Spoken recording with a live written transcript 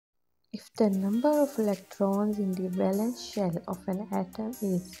If the number of electrons in the valence shell of an atom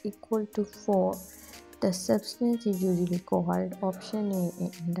is equal to 4, the substance is usually called option A,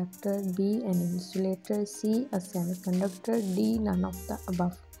 an inductor, B, an insulator, C, a semiconductor, D, none of the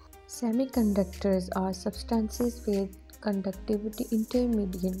above. Semiconductors are substances with conductivity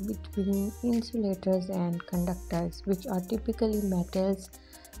intermediate between insulators and conductors, which are typically metals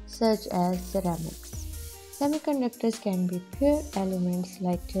such as ceramics. Semiconductors can be pure elements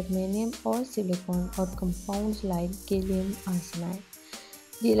like germanium or silicon or compounds like gallium arsenide.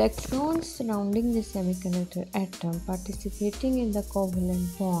 The electrons surrounding the semiconductor atom participating in the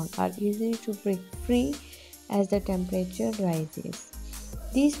covalent bond are easy to break free as the temperature rises.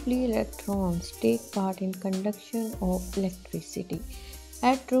 These free electrons take part in conduction of electricity.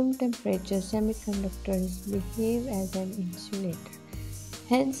 At room temperature, semiconductors behave as an insulator.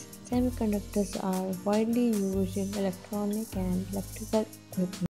 Hence, semiconductors are widely used in electronic and electrical equipment.